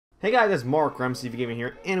Hey guys, it's Mark from JMACtheGamer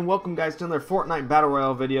here, and welcome guys to another Fortnite Battle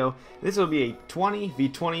Royale video. This will be a 20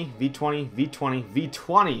 v20 v20 v20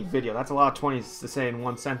 v20 video. That's a lot of 20s to say in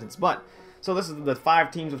one sentence, but so this is the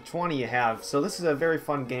 5 teams of 20 you have. So this is a very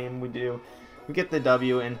fun game we do. We get the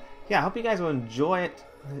W, and yeah, I hope you guys will enjoy it.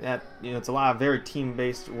 It's a lot of very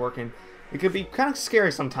team-based work, and it could be kind of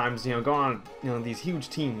scary sometimes. Going on these huge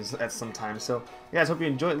teams at sometimes. So yeah, guys, hope you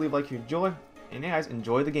enjoy it. Leave a like if you enjoy, and yeah, guys,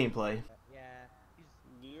 enjoy the gameplay.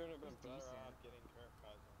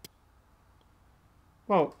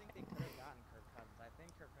 Well,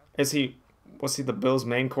 was he the Bills'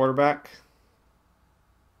 main quarterback?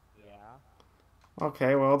 Yeah.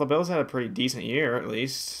 Okay, well, the Bills had a pretty decent year at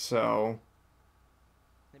least, so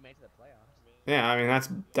They made it to the playoffs. yeah, I mean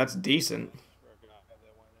that's decent.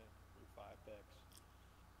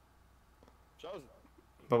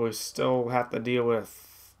 But we still have to deal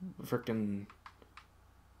with freaking,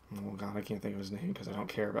 oh god, I can't think of his name because I don't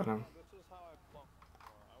care about him.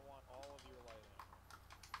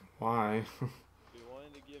 Why? We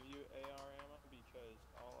wanted to give you AR ammo because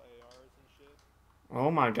all ARs and shit.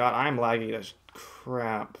 Oh my god, I'm laggy as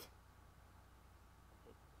crap.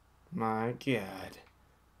 My god.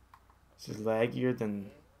 This is laggier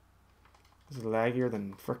than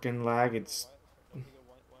frickin' lag. It's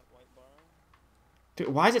dude,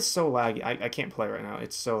 why is it so laggy? I can't play right now.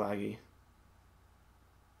 It's so laggy.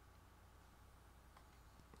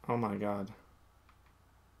 Oh my god.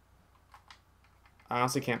 I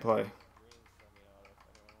honestly can't play.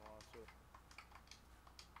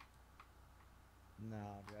 No,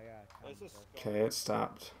 dude, I got Okay, it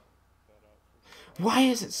stopped. Why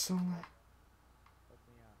is it so laggy?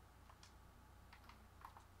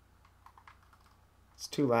 It's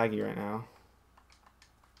too laggy right now.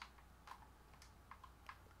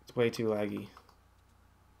 It's way too laggy.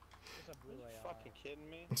 Fucking kidding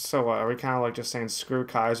me? So what? Are we kind of like just saying screw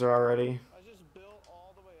Kaiser already? I just built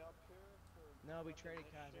all the way up here. No, we traded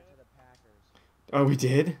Kaiser to the Packers. Oh, we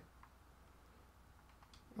did?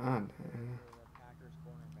 The Packers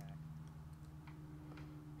cornerback.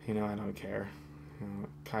 I don't care.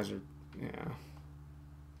 Kaiser, yeah.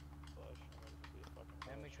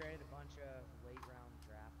 And we traded a bunch of late round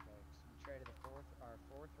draft picks. We traded our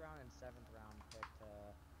fourth round and 7th round pick to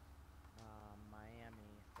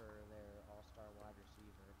Miami for their all-star wide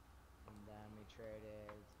receiver. And then we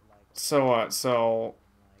traded So what? So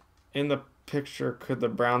in the picture, could the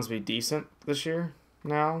Browns be decent this year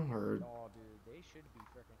now, or? Oh, dude, they should be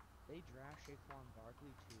freaking. They draft Saquon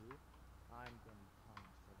Barkley too. I'm gonna be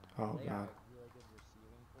pumped for them. Oh They god. have a really good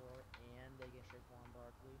receiving core, and they get Saquon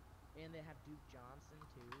Barkley, and they have Duke Johnson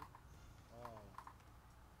too. Oh,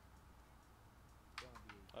 it's gonna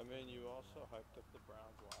be. I mean, you also hyped up the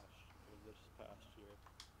Browns this past year.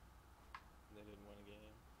 And they didn't win a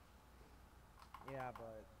game. Yeah,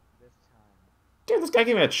 but this time. Dude, this guy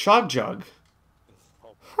gave me a chug jug.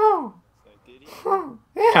 Oh. Did he? Oh,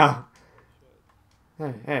 yeah.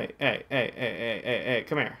 Hey,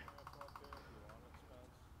 come here.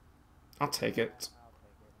 I'll take it. I'll take it.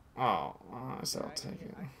 Oh, I said I'll take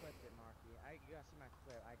it. I clipped it, Marky. You gotta see my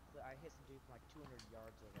clip. I hit some dude from like 200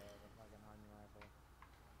 yards away with like an army rifle.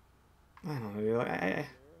 I don't know, dude.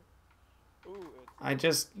 Ooh, I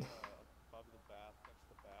just. above the bath, next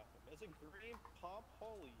to the bathroom. Is it green pump?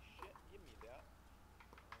 Holy shit, give me that.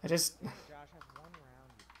 Josh has 1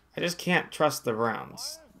 round. I just can't trust the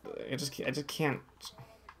Browns. I just can't. On the ground.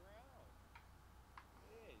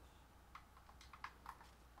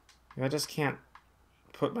 Jeez. I just can't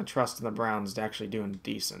put my trust in the Browns to actually doing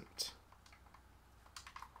decent.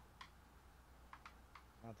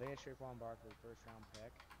 They had Saquon Barkley, 1st round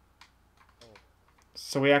pick. Oh.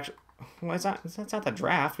 So we actually. Well, it's not the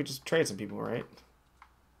draft. We just traded some people, right?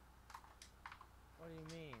 What do you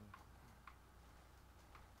mean?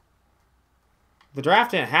 The draft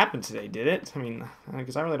didn't happen today, did it? I mean,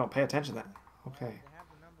 because I really don't pay attention to that. Okay. They have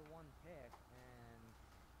the number 1 pick, and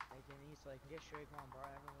they can get Saquon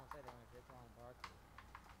Barkley. Everyone will say they want Saquon Barkley.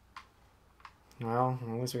 Well, at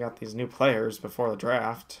least we got these new players before the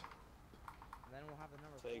draft. And then we'll have the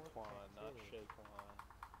number 4 pick, Saquon, not too. Shaquan.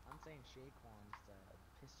 I'm saying Saquon to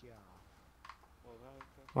piss you off.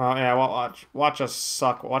 Well, yeah. Well, watch us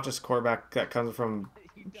suck. Watch us quarterback that comes from.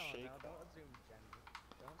 You don't know. Don't assume gender.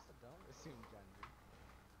 Don't assume gender.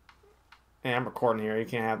 Hey, I'm recording here. You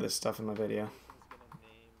can't have this stuff in my video. Who's gonna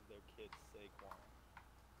name their kid Saquon?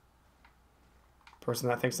 Person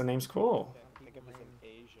that thinks the name's cool. Think of him as an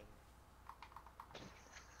Asian.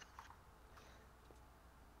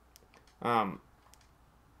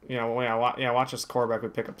 Watch us quarterback we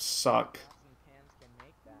pick up suck. Boston Pans can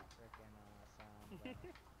make that frickin' sound.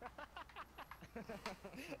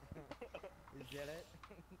 You get it?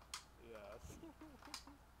 Yes.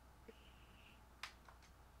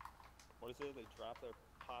 What is it? They drop their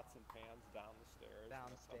pots and pans down the stairs.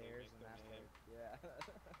 Downstairs, and That's that's how they like, make their name. yeah.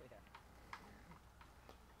 Yeah.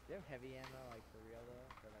 Do you have heavy ammo, like, for real, though?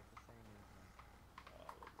 For, like, the same as,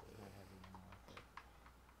 like, not heavy ammo with it.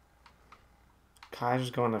 Kai's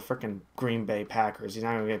just going to frickin' Green Bay Packers. He's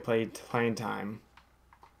not gonna get playing time.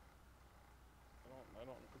 I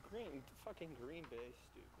don't. Fucking Green Bay,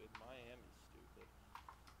 stupid. Miami's stupid.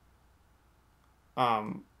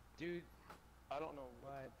 Dude, I don't know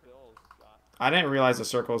what what? the Bills got. I didn't realize the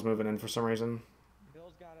circle was moving in for some reason.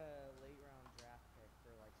 Bills got a late round draft pick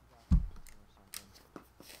for, like, 2015 or something.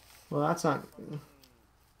 Well, that's not.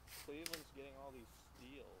 Cleveland's getting all these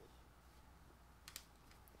steals.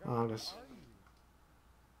 Oh, I'm just. Are you?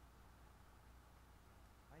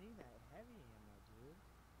 I need that heavy ammo, dude.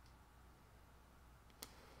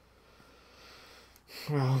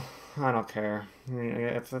 Well, I don't care. I mean,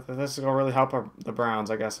 if this is gonna really help the Browns,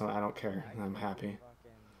 I guess I don't care. I'm happy.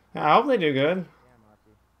 Fucking, Yeah, I hope they do good. yeah,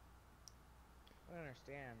 Marky. I don't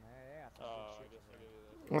understand. Yeah, Oh, I guess I gave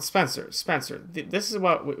you this. Well, Spencer, this is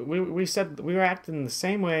what we said. We were acting the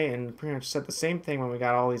same way and pretty much said the same thing when we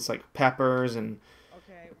got all these like peppers and.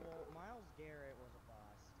 Okay, well, Miles Garrett was a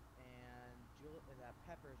bust, and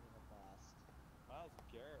Peppers was a bust. Miles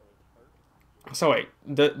Garrett was hurt. So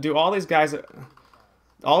wait, do all these guys?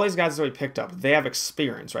 All these guys that we picked up, they have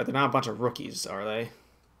experience, right? They're not a bunch of rookies, are they?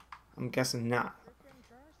 I'm guessing not. Freaking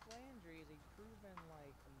Jarvis Landry is a proven,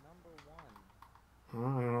 like, #1.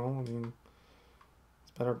 I don't know. I mean,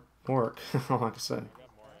 it's better work. All I can say. I got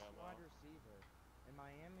more Best ammo. wide receiver. And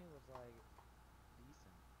Miami was, like,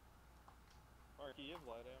 decent. Marky, you have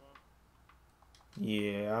light ammo?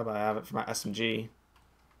 Yeah, but I have it for my SMG. Damn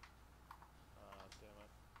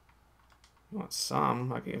it. You want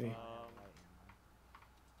some? I can give you. Light ammo.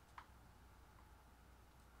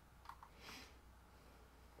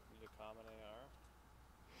 Need a common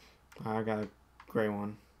AR? I got a gray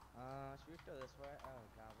one. Should we go this way? Oh,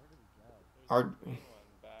 God, where did we go? There's Our- a green one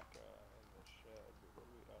back in the shed. Where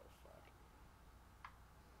we, oh, fuck.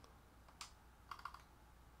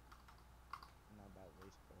 I'm not about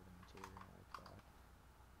wastecoating material like that.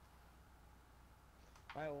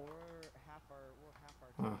 Alright, well, we're half our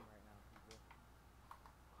team right now, people.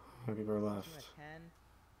 How many people are A left? team of 10,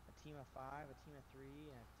 a team of 5, a team of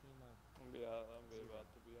 3, and a team of... I'm about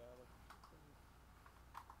to be out of.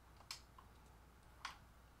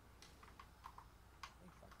 They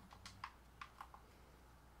fucking do that.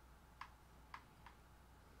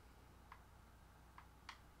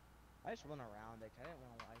 I just went around it. I didn't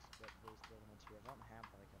want to waste building materials. I don't have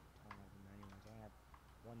like a ton of them anyways. I have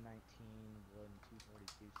 119 wood and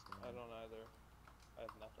 242 stone. I don't either. I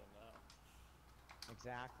have nothing now.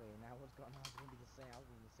 Exactly, and that was going on. I was gonna be the same. I was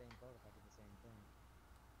in the same boat if I did the same thing.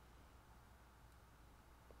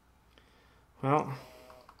 Well,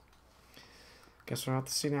 guess we'll have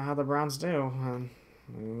to see now how the Browns do. And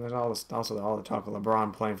there's all this, also all the talk of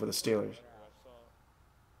LeBron playing for the Steelers. I saw.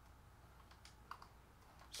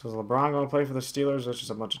 So is LeBron going to play for the Steelers, or it's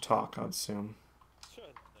just a bunch of talk, I'd assume? No.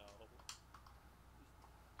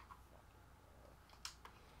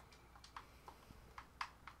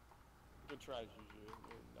 Good try, Juju.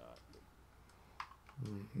 You're not.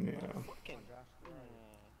 Yeah. Fucking. Come on, Josh. Where are you?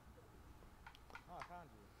 Oh, I found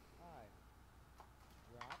you. Hi.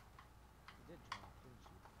 Drop? You did drop, didn't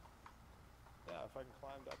you? Yeah, if I can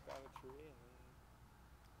climb up down a tree and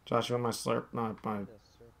Josh, you want my slurp? Not my This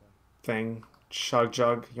circle. thing. Chug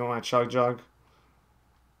jug. You want my chug jug?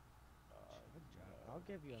 Good job. I'll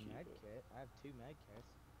give you a keep med it. kit. I have 2 med kits.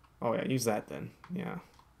 Oh yeah, use that then. Yeah.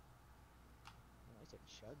 Oh, I said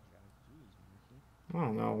chug jug. Jeez, Marky. I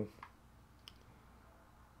don't know.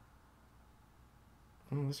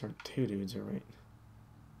 Oh, these are 2 dudes, are right?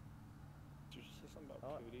 Did you say something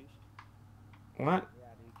about Oh. cooties? What? Yeah,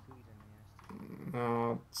 dude, cooties are nasty.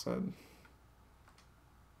 No, it's a...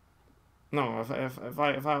 No, if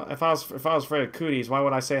I was afraid of cooties, why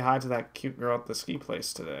would I say hi to that cute girl at the ski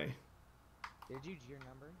place today? Did you do your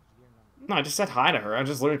number? No, I just said hi to her. I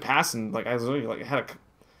just literally passed and like I was literally like had a.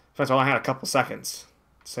 First of all, I had a couple seconds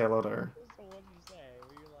to say hello to her. So what did you say?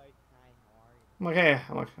 Were you like, hi, how are you?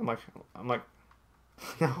 I'm like, hey, I'm like,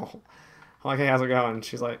 no. I'm like, hey, how's it going? And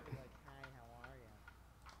she's like, You're like, hi, how are you?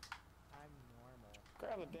 I'm normal.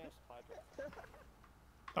 Grab the damn supply drop.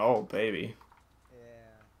 oh baby. Yeah,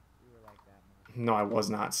 you were like that, No, I was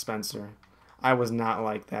not, Spencer. I was not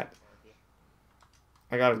like that.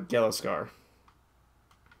 I got a yellow scar.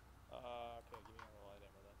 Okay, give me all the light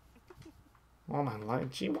ammo then. Oh my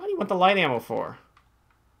light. Gee, why do you want the light ammo for?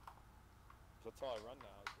 That's all I run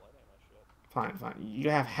now is light ammo shit. Fine, fine. You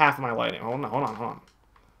have half of my light ammo. Hold on.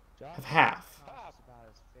 Josh have half. is conscious about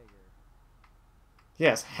his figure.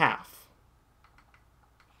 Yes, half.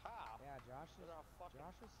 Half. Yeah, Josh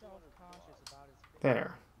is self-conscious about his figure.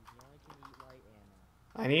 There. He only can eat light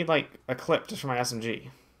ammo. I need, like, a clip just for my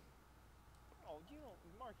SMG. Oh, you don't,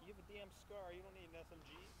 Mark. You have a damn scar. You don't need an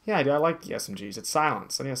SMG. Yeah, I do. I like the SMGs. It's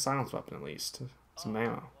silence. I need a silence weapon at least. Some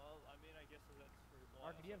ammo. Well, I mean, I guess that's for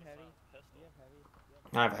Mark, do you have heavy? pistol. Do you have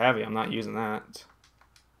heavy? I have heavy. I'm not using that.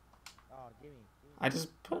 Oh, gimme. I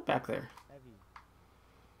just put it back there. Heavy.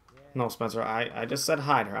 Yeah. No, Spencer. I just said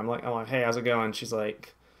hi to her. I'm like, hey, how's it going? She's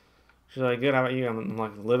like, good. How about you? I'm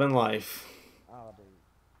like, living life. Oh,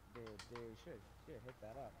 dude, should hit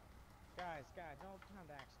that up. Guys, don't time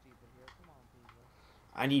to act stupid here. Come on, people.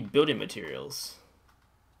 I need building materials.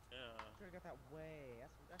 Yeah. Should've got that way.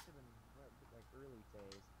 That should've been like early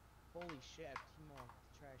phase. Holy shit, Timo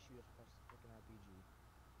trash you with fucking RPG.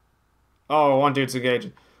 Oh, one dude's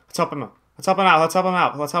engaged. Let's help him out. Let's help him out. Let's help him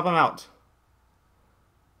out. Let's help him out.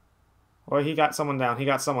 Or he got someone down. He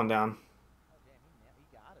got someone down. Oh damn, he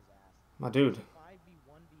got his ass. My dude. 5v1,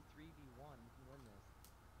 v3v1, you can win this.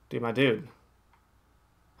 Dude, my dude.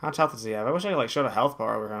 How much health does he have? I wish I could, like, show the health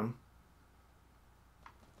bar over him.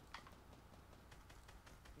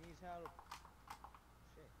 He needs help.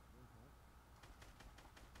 Shit,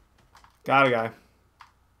 Got a guy.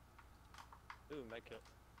 Ooh, medkit.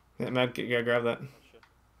 Yeah, Med, you gotta grab that. Oh, shit.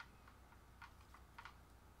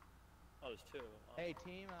 Oh, there's two. Oh. Hey,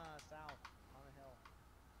 team, south, on the hill.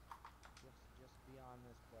 Just beyond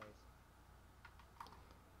this place.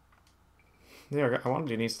 Yeah, I wanted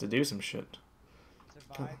he needs to do some shit. It's a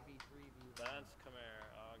 5v3v1. Vance, come here.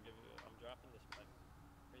 I'll give you. I'm dropping this med.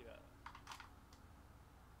 Where you at?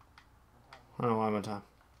 I don't know why I'm on top.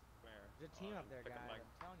 Come here. There's a team up there, pick guys. up my- I'm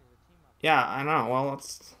telling you, there's a team up there. Yeah, I know. Well,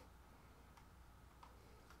 let's...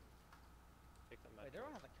 Take the Wait, med. they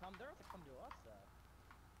don't have to come. They don't have to come to us, though.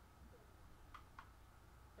 They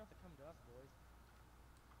don't have to come to us, boys.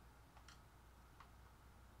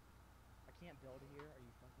 I can't build here. Are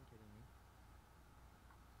you fucking kidding me?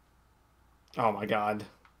 Oh my god.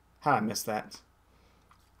 How'd I miss that?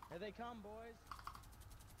 Here they come, boys.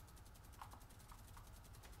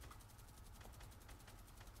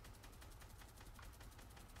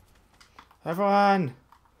 Everyone!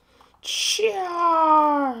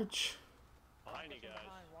 Charge! Behind you Rockets from guys.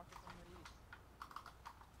 behind, rockets from the east.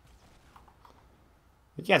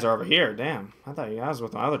 You guys are over here. Damn. I thought you guys were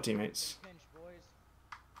with my other teammates. Pinch, boys.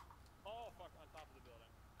 Oh, fuck, on top of the building.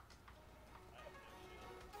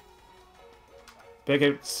 Big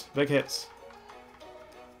hits. Big hits.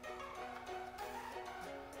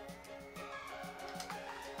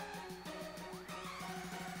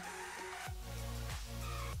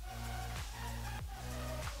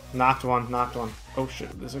 Knocked one. Knocked one. Oh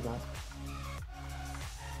shit. There's a guy.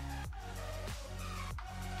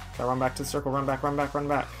 Gotta run back to the circle. Run back. Run back. Run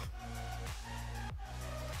back.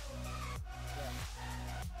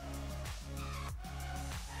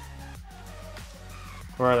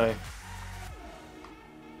 Where are they?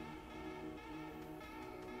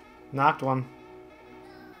 Knocked one.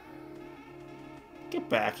 Get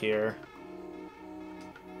back here.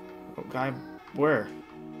 Oh, guy, where?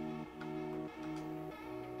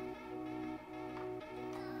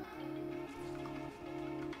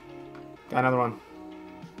 Got another one.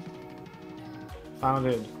 Final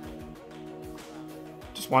dude.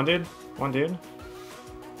 Just one dude? One dude?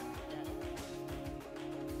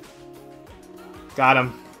 Got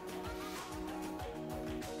him.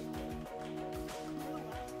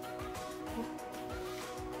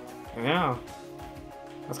 Yeah.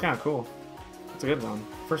 That's kind of cool. That's a good one.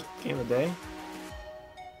 First game of the day?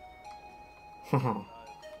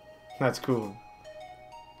 That's cool.